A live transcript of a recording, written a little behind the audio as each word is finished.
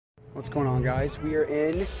What's going on, guys? We are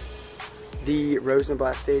in the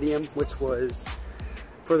ROSENBLATT Stadium, which was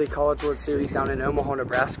for the College World Series down in Omaha,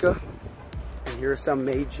 Nebraska. And here are some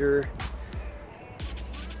major,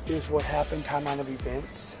 here's what happened, timeline of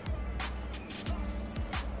events.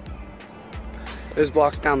 Those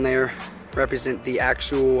blocks down there represent the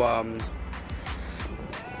actual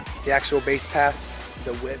base paths,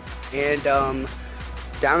 the width. And down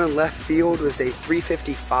in left field was a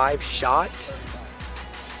 355 shot.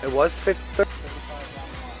 It was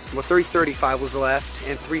 335 was left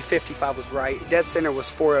and 355 was right. Dead center was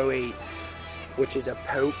 408, which is a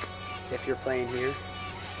poke if you're playing here.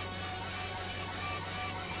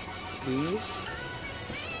 These,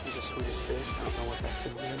 just Swedish fish. I don't know what that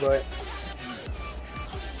could be, but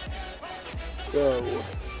so.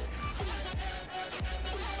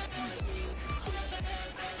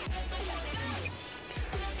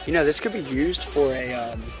 You know, this could be used for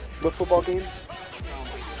a football game.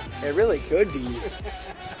 It really could be.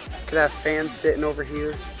 Could have fans sitting over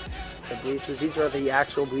here. The bleachers. These are the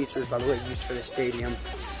actual bleachers, by the way, used for the stadium.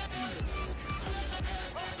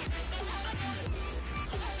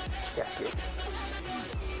 Check it.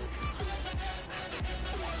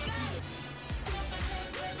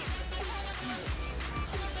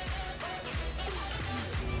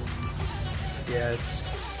 Yeah, this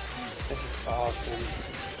is awesome.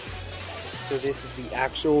 So this is the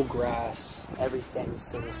actual grass. Everything's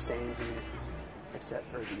still the same here, except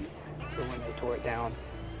for when they tore it down.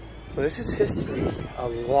 So this is history. A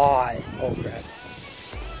lot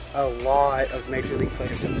of Major League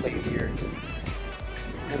players have played here.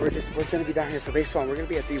 And we're gonna be down here for baseball, and we're gonna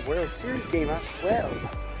be at the World Series game as well.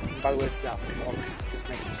 And by the way, it's not football, just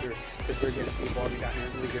making sure, because we're getting people down here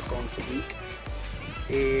really good films a week.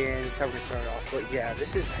 And that's how we're gonna start off. But yeah,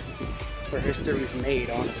 this is where history is made,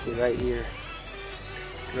 honestly, right here.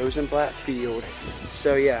 ROSENBLATT Field.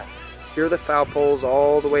 So yeah, here are the foul poles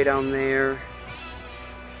all the way down there.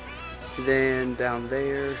 Then down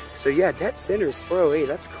there. So yeah, dead center is 408.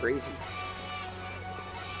 That's crazy.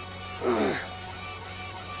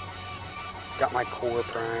 Got my core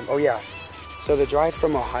prime. Oh yeah. So the drive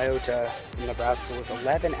from Ohio to Nebraska was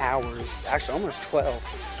 11 hours. Actually, almost 12. I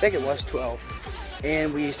think it was 12.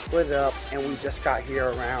 And we split it up, and we just got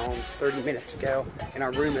here around 30 minutes ago, and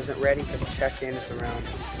our room isn't ready because check-in is around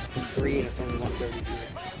 3 and it's only 1:30 here.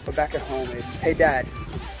 But back at home, it's, hey Dad,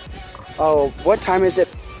 oh, what time is it?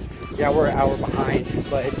 Yeah, we're an hour behind,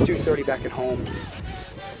 but it's 2:30 back at home.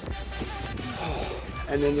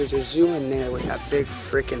 And then there's a zoo in there with that big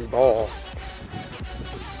freaking ball.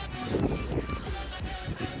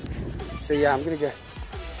 So yeah, I'm gonna go.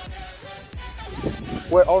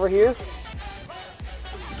 What, over here?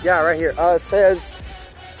 Yeah, right here. It says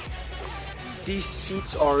these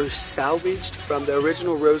seats are salvaged from the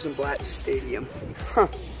original ROSENBLATT Stadium. Huh.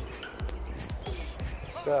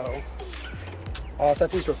 So, oh, I thought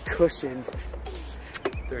these were cushioned.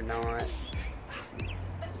 They're not.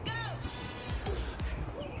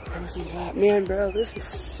 ROSENBLATT, man, bro, this is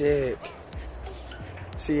sick.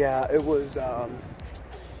 So yeah, it was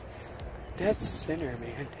dead center,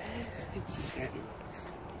 man. Dead center.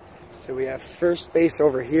 So we have first base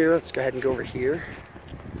over here. Let's go ahead and go over here.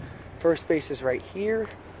 First base is right here.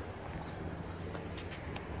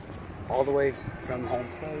 All the way from home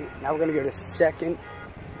plate. Now we're gonna go to second.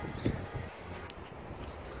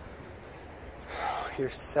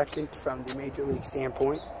 Here's second from the Major League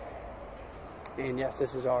standpoint. And yes,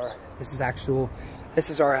 this is our actual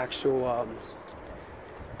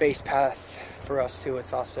base path for us too.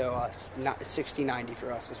 It's also 60-90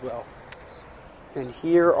 for us as well. And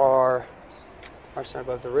here are our sign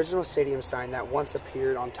above the original stadium sign that once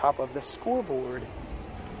appeared on top of the scoreboard.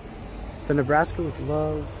 The Nebraska with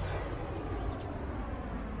love.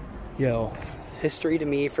 Yo, history to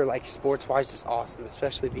me for like sports-wise is awesome,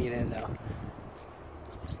 especially being in the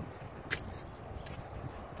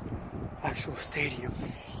actual stadium.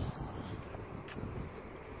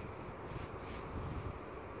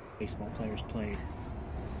 Baseball players played.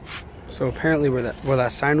 So apparently where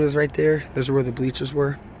that sign was right there, those are where the bleachers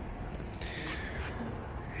were.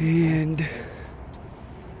 And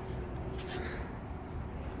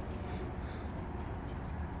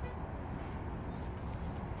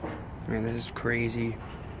man, this is crazy.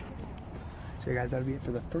 So guys, that'll be it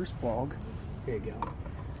for the first vlog. Here you go.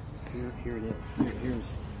 Here it is.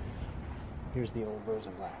 Here's the old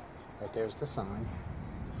ROSENBLATT. Right there's the sign.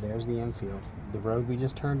 There's the infield. The road we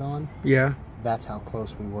just turned on. Yeah. That's how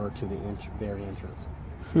close we were to the very entrance.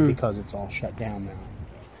 Because it's all shut down now.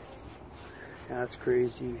 Yeah, that's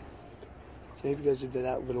crazy. So if you guys did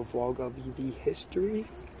that little vlog of the history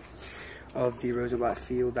of the ROSENBLATT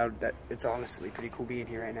field, that it's honestly pretty cool being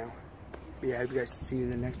here right now. Yeah, I hope you guys see you in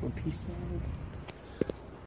the next one. Peace out.